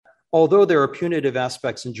although there are punitive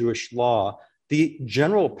aspects in Jewish law, the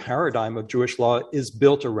general paradigm of Jewish law is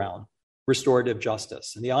built around restorative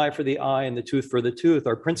justice. And the eye for the eye and the tooth for the tooth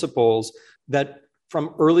are principles that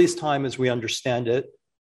from earliest time as we understand it,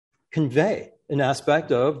 convey an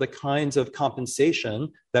aspect of the kinds of compensation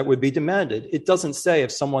that would be demanded. It doesn't say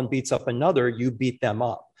if someone beats up another, you beat them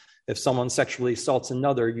up. If someone sexually assaults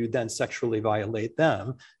another, you then sexually violate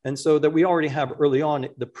them. And so that we already have early on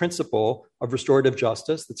the principle of restorative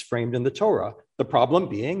justice that's framed in the Torah. The problem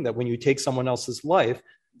being that when you take someone else's life,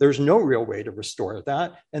 there's no real way to restore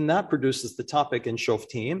that. And that produces the topic in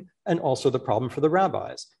Shoftim and also the problem for the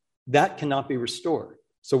rabbis. That cannot be restored.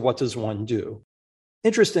 So what does one do?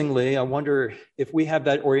 Interestingly, I wonder if we have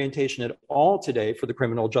that orientation at all today for the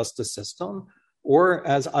criminal justice system, or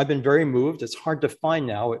as I've been very moved, it's hard to find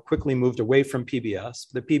now, it quickly moved away from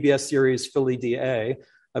PBS, the PBS series Philly DA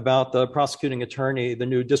about the prosecuting attorney, the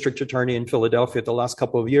new district attorney in Philadelphia the last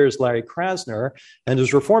couple of years, Larry Krasner, and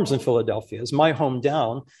his reforms in Philadelphia. As my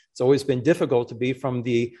hometown, it's always been difficult to be from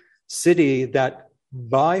the city that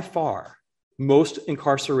by far most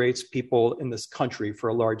incarcerates people in this country for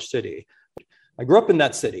a large city. I grew up in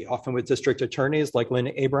that city, often with district attorneys like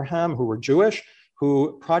Lynn Abraham, who were Jewish,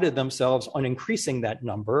 who prided themselves on increasing that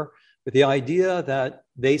number with the idea that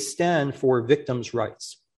they stand for victims'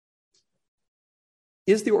 rights.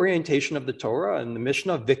 Is the orientation of the Torah and the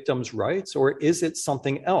Mishnah victims' rights, or is it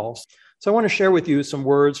something else? So I want to share with you some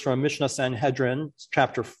words from Mishnah Sanhedrin,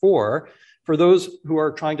 chapter 4. For those who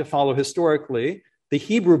are trying to follow historically, the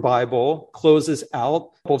Hebrew Bible closes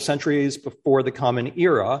out a couple of centuries before the Common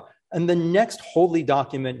Era, and the next holy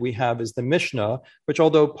document we have is the Mishnah, which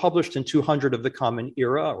although published in 200 of the Common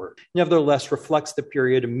Era, or nevertheless reflects the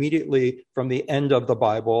period immediately from the end of the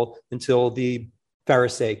Bible until the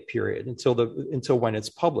Pharisaic period, until when it's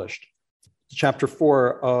published. Chapter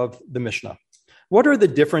 4 of the Mishnah. What are the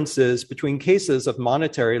differences between cases of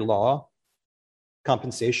monetary law,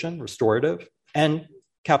 compensation, restorative, and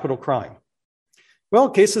capital crime? Well,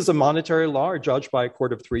 cases of monetary law are judged by a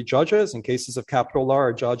court of 3 judges, and cases of capital law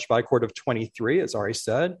are judged by a court of 23, as Ari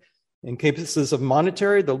said. In cases of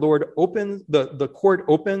monetary, the court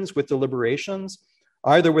opens with deliberations,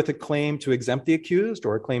 either with a claim to exempt the accused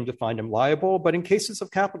or a claim to find him liable. But in cases of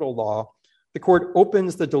capital law, the court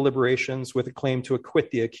opens the deliberations with a claim to acquit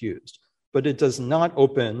the accused, but it does not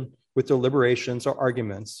open with deliberations or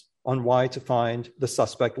arguments on why to find the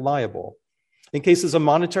suspect liable. In cases of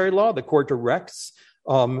monetary law, the court directs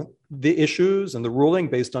the issues and the ruling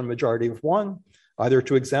based on majority of 1, either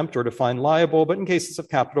to exempt or to find liable. But in cases of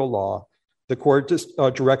capital law, the court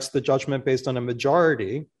directs the judgment based on a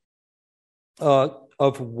majority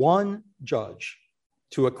of 1 judge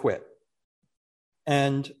to acquit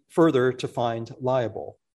and further to find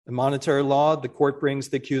liable. In monetary law, the court brings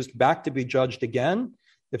the accused back to be judged again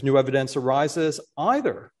if new evidence arises,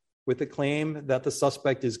 either with a claim that the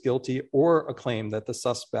suspect is guilty or a claim that the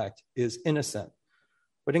suspect is innocent.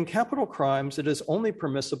 But in capital crimes, it is only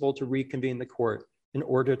permissible to reconvene the court in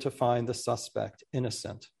order to find the suspect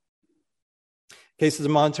innocent. Cases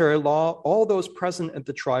of monetary law, all those present at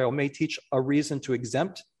the trial may teach a reason to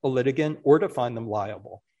exempt a litigant or to find them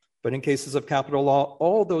liable. But in cases of capital law,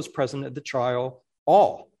 all those present at the trial,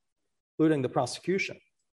 all, including the prosecution,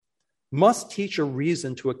 must teach a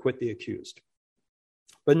reason to acquit the accused.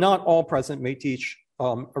 But not all present may teach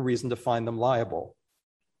a reason to find them liable.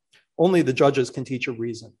 Only the judges can teach a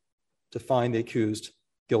reason to find the accused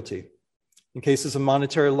guilty. In cases of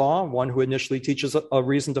monetary law, one who initially teaches a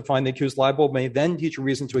reason to find the accused liable may then teach a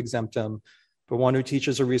reason to exempt him, but one who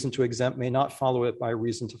teaches a reason to exempt may not follow it by a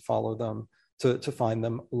reason to follow them, to find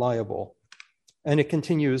them liable. And it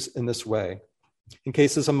continues in this way. In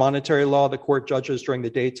cases of monetary law, the court judges during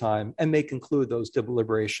the daytime and may conclude those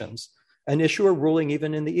deliberations and issue a ruling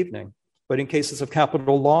even in the evening. But in cases of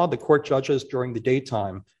capital law, the court judges during the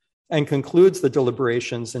daytime and concludes the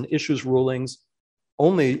deliberations and issues rulings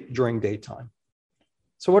only during daytime.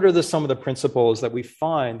 So what are some of the principles that we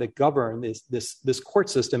find that govern this court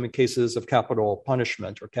system in cases of capital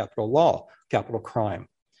punishment or capital law, capital crime?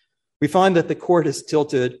 We find that the court is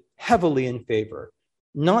tilted heavily in favor,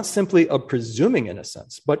 not simply of presuming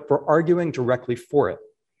innocence, but for arguing directly for it.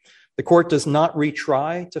 The court does not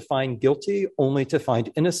retry to find guilty, only to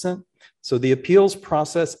find innocent. So the appeals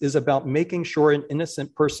process is about making sure an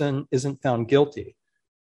innocent person isn't found guilty.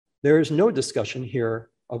 There is no discussion here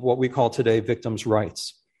of what we call today victims'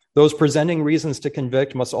 rights. Those presenting reasons to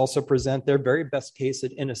convict must also present their very best case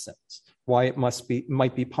at innocence, why it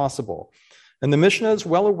might be possible. And the Mishnah is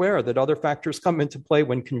well aware that other factors come into play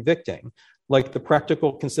when convicting, like the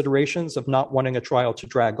practical considerations of not wanting a trial to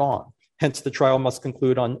drag on. Hence, the trial must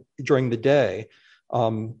conclude during the day.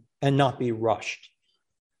 and not be rushed.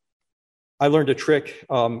 I learned a trick.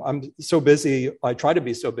 I'm so busy, I try to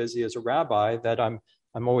be so busy as a rabbi that I'm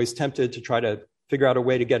always tempted to try to figure out a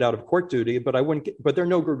way to get out of court duty, but there are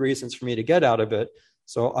no good reasons for me to get out of it.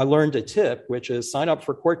 So I learned a tip, which is sign up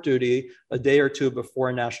for court duty a day or two before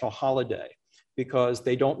a national holiday, because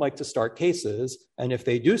they don't like to start cases. And if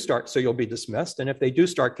they do start, so you'll be dismissed. And if they do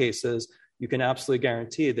start cases, you can absolutely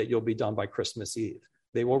guarantee that you'll be done by Christmas Eve.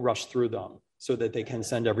 They will rush through them so that they can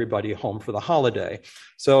send everybody home for the holiday.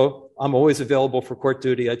 So I'm always available for court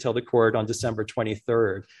duty. I tell the court on December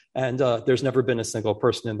 23rd. And there's never been a single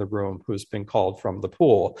person in the room who's been called from the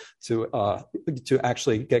pool to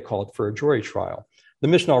actually get called for a jury trial. The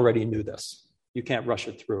Mishnah already knew this. You can't rush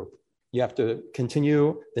it through. You have to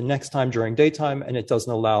continue the next time during daytime, and it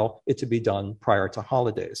doesn't allow it to be done prior to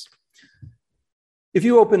holidays. If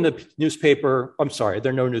you open the newspaper, I'm sorry,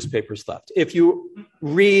 there are no newspapers left. If you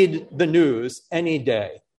read the news any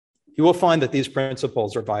day, you will find that these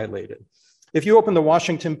principles are violated. If you open the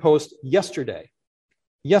Washington Post yesterday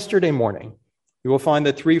morning, you will find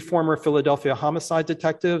that 3 former Philadelphia homicide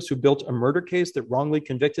detectives who built a murder case that wrongly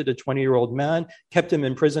convicted a 20-year-old man, kept him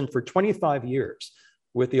in prison for 25 years,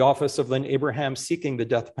 with the office of Lynn Abraham seeking the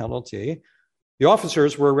death penalty. The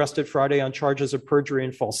officers were arrested Friday on charges of perjury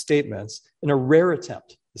and false statements in a rare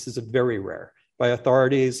attempt, this is a very rare, by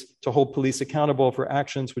authorities to hold police accountable for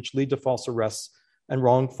actions which lead to false arrests and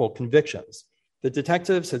wrongful convictions. The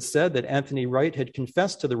detectives had said that Anthony Wright had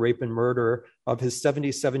confessed to the rape and murder of his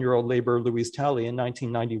 77-year-old neighbor, Louise Talley, in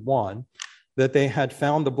 1991, that they had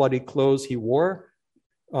found the bloody clothes he wore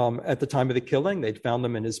at the time of the killing. They'd found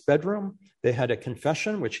them in his bedroom. They had a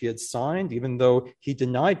confession, which he had signed, even though he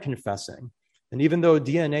denied confessing. And even though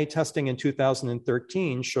DNA testing in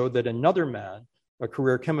 2013 showed that another man, a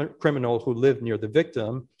career criminal who lived near the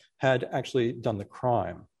victim, had actually done the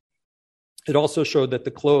crime. It also showed that the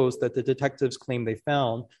clothes that the detectives claimed they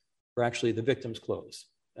found were actually the victim's clothes,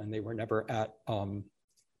 and they were never at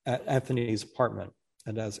Anthony's apartment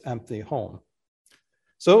and as Anthony home.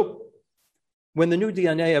 So when the new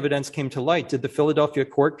DNA evidence came to light, did the Philadelphia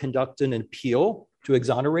court conduct an appeal to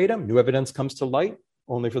exonerate him? New evidence comes to light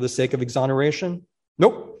only for the sake of exoneration?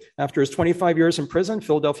 Nope. After his 25 years in prison,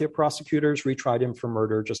 Philadelphia prosecutors retried him for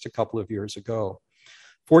murder just a couple of years ago.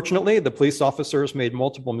 Fortunately, the police officers made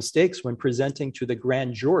multiple mistakes when presenting to the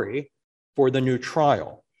grand jury for the new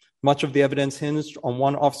trial. Much of the evidence hinged on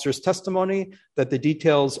one officer's testimony that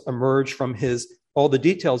all the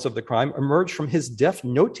details of the crime emerged from his deft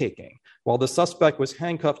note-taking while the suspect was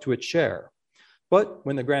handcuffed to a chair. But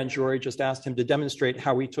when the grand jury just asked him to demonstrate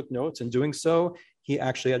how he took notes in doing so, he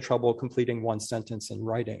actually had trouble completing one sentence in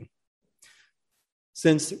writing.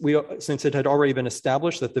 Since it had already been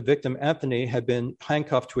established that the victim, Anthony, had been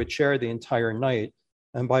handcuffed to a chair the entire night,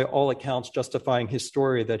 and by all accounts justifying his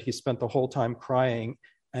story that he spent the whole time crying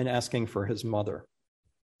and asking for his mother.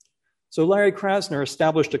 So Larry Krasner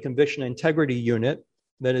established a conviction integrity unit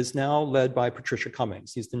that is now led by Patricia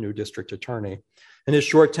Cummings. He's the new district attorney. In his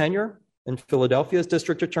short tenure in Philadelphia as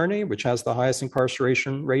district attorney, which has the highest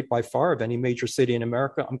incarceration rate by far of any major city in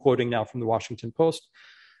America, I'm quoting now from the Washington Post,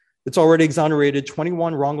 it's already exonerated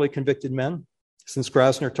 21 wrongly convicted men since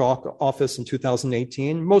Krasner took office in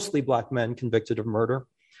 2018, mostly Black men convicted of murder.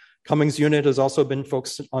 Cummings' unit has also been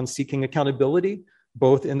focused on seeking accountability,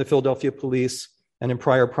 both in the Philadelphia police and in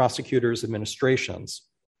prior prosecutors' administrations.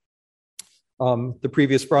 The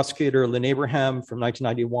previous prosecutor, Lynn Abraham, from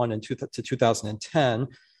 1991 to 2010,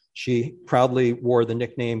 she proudly wore the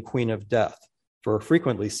nickname Queen of Death for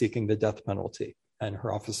frequently seeking the death penalty, and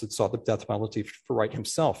her office had sought the death penalty for Wright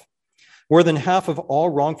himself. More than half of all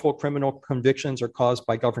wrongful criminal convictions are caused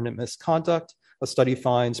by government misconduct. A study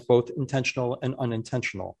finds both intentional and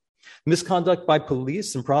unintentional. Misconduct by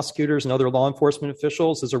police and prosecutors and other law enforcement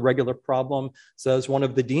officials is a regular problem, says one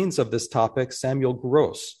of the deans of this topic, Samuel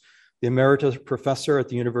Gross, the emeritus professor at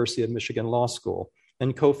the University of Michigan Law School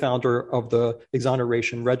and co-founder of the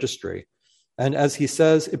Exoneration Registry. And as he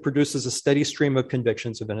says, it produces a steady stream of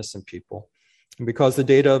convictions of innocent people. And because the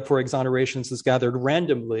data for exonerations is gathered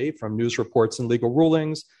randomly from news reports and legal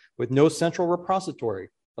rulings with no central repository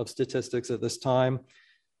of statistics at this time,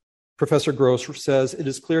 Professor Gross says, it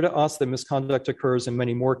is clear to us that misconduct occurs in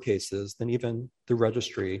many more cases than even the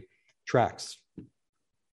registry tracks.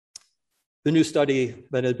 The new study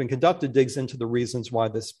that had been conducted digs into the reasons why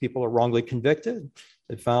these people are wrongly convicted.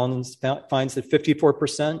 It finds that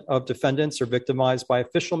 54% of defendants are victimized by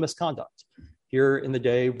official misconduct. Here in the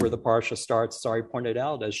day where the parsha starts, Sari pointed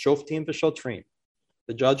out, as shoftim v'shotrim,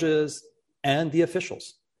 the judges and the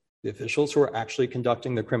officials who are actually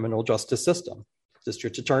conducting the criminal justice system,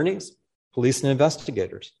 district attorneys, police and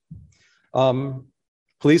investigators.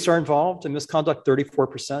 Police are involved in misconduct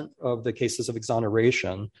 34% of the cases of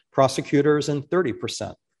exoneration, prosecutors in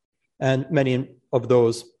 30%, and many of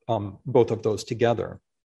those, both of those together.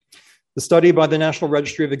 The study by the National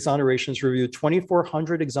Registry of Exonerations reviewed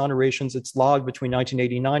 2,400 exonerations it's logged between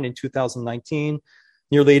 1989 and 2019,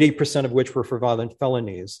 nearly 80% of which were for violent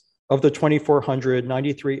felonies. Of the 2,400,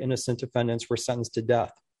 93 innocent defendants were sentenced to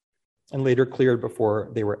death and later cleared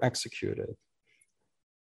before they were executed.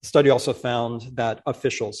 The study also found that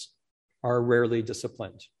officials are rarely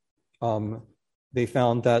disciplined. They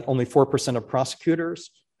found that only 4% of prosecutors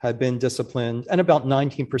had been disciplined and about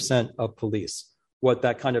 19% of police. What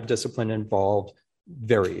that kind of discipline involved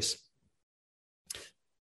varies.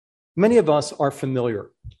 Many of us are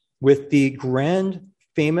familiar with the grand,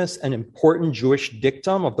 famous, and important Jewish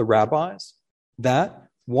dictum of the rabbis that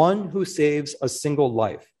one who saves a single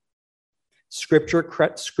life, Scripture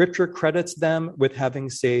credits them with having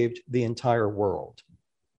saved the entire world.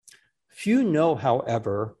 Few know,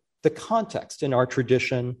 however, the context in our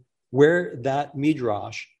tradition where that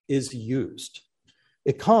midrash is used.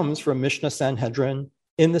 It comes from Mishnah Sanhedrin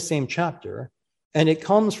in the same chapter, and it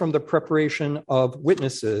comes from the preparation of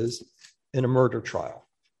witnesses in a murder trial.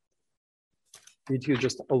 I'll read to you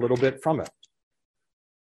just a little bit from it.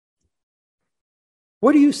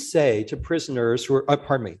 What do you say to prisoners who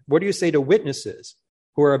are, what do you say to witnesses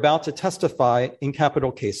who are about to testify in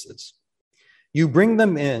capital cases? You bring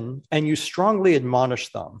them in and you strongly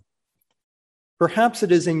admonish them. Perhaps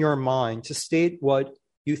it is in your mind to state what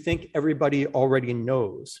you think everybody already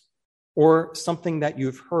knows, or something that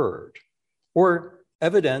you've heard, or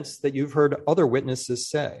evidence that you've heard other witnesses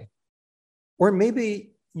say. Or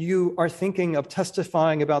maybe you are thinking of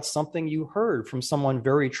testifying about something you heard from someone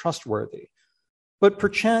very trustworthy. But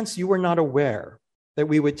perchance you were not aware that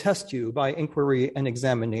we would test you by inquiry and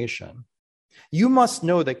examination. You must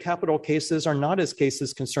know that capital cases are not as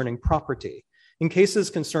cases concerning property. In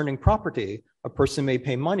cases concerning property, a person may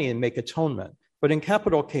pay money and make atonement. But in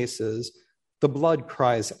capital cases, the blood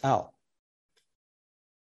cries out.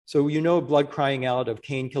 So you know blood crying out of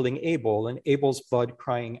Cain killing Abel and Abel's blood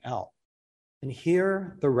crying out. And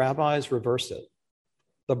here the rabbis reverse it.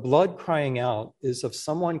 The blood crying out is of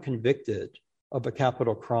someone convicted of a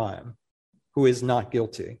capital crime who is not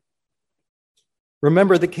guilty.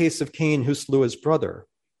 Remember the case of Cain who slew his brother.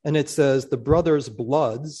 And it says the brother's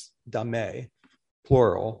bloods, dameh,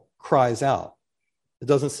 plural, cries out. It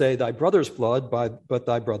doesn't say thy brother's blood, but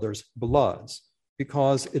thy brother's bloods,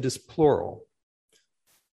 because it is plural.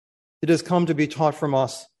 It has come to be taught from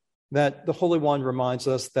us that the Holy One reminds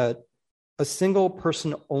us that a single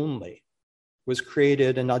person only was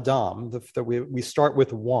created in Adam, that we start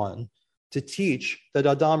with one, to teach that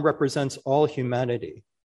Adam represents all humanity.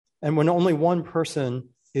 And when only one person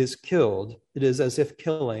is killed, it is as if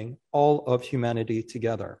killing all of humanity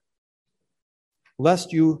together.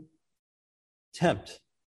 Lest you tempt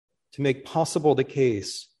to make possible the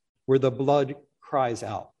case where the blood cries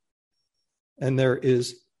out, and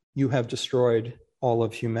you have destroyed all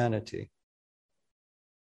of humanity.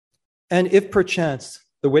 And if perchance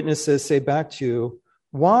the witnesses say back to you,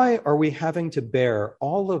 why are we having to bear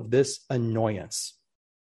all of this annoyance?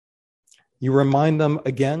 You remind them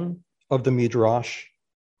again of the midrash,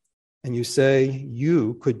 and you say,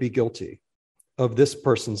 you could be guilty of this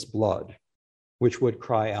person's blood, which would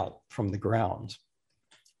cry out from the ground.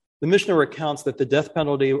 The Mishnah recounts that the death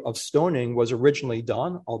penalty of stoning was originally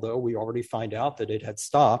done, although we already find out that it had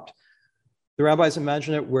stopped. The rabbis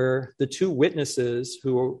imagine it where the two witnesses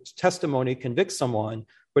whose testimony convicts someone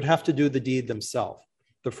would have to do the deed themselves.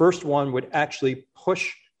 The first one would actually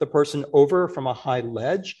push the person over from a high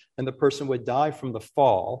ledge, and the person would die from the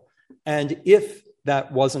fall. And if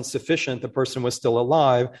that wasn't sufficient, the person was still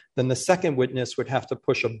alive, then the second witness would have to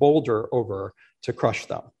push a boulder over to crush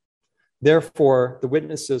them. Therefore, the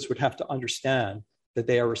witnesses would have to understand that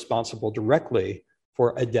they are responsible directly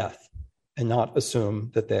for a death and not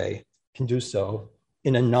assume that they can do so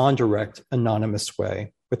in a non-direct, anonymous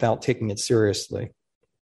way without taking it seriously.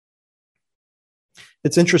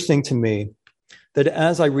 It's interesting to me that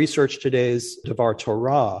as I researched today's Devar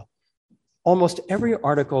Torah, almost every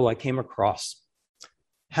article I came across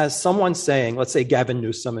has someone saying, let's say Gavin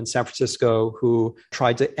Newsom in San Francisco, who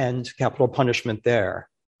tried to end capital punishment there,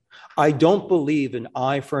 I don't believe in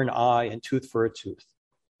eye for an eye and tooth for a tooth.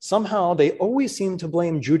 Somehow they always seem to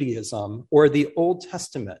blame Judaism or the Old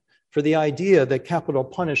Testament for the idea that capital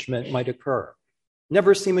punishment might occur,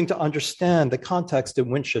 never seeming to understand the context in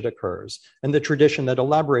which it occurs and the tradition that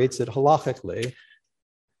elaborates it halachically.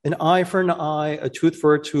 An eye for an eye, a tooth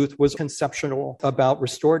for a tooth was conceptual about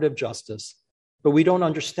restorative justice, but we don't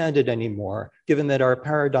understand it anymore, given that our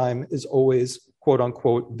paradigm is always quote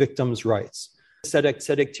unquote, victims' rights. Tzedek,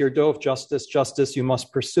 tzedek tirdov, justice, justice you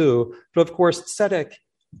must pursue. But of course, tzedek,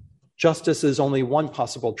 justice, is only one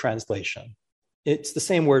possible translation. It's the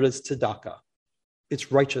same word as tzedakah.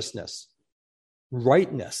 It's righteousness.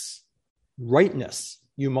 Rightness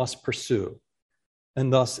you must pursue.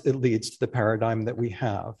 And thus it leads to the paradigm that we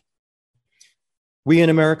have. We in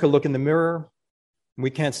America look in the mirror. We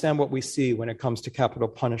can't stand what we see when it comes to capital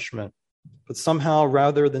punishment. But somehow,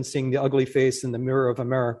 rather than seeing the ugly face in the mirror of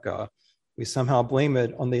America, we somehow blame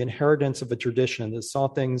it on the inheritance of a tradition that saw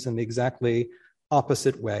things in the exactly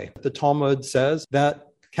opposite way. The Talmud says that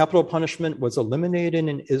capital punishment was eliminated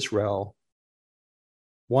in Israel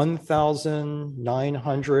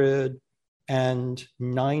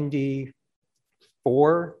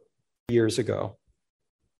 1,994 years ago.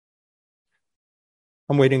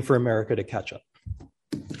 I'm waiting for America to catch up.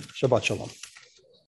 Shabbat Shalom.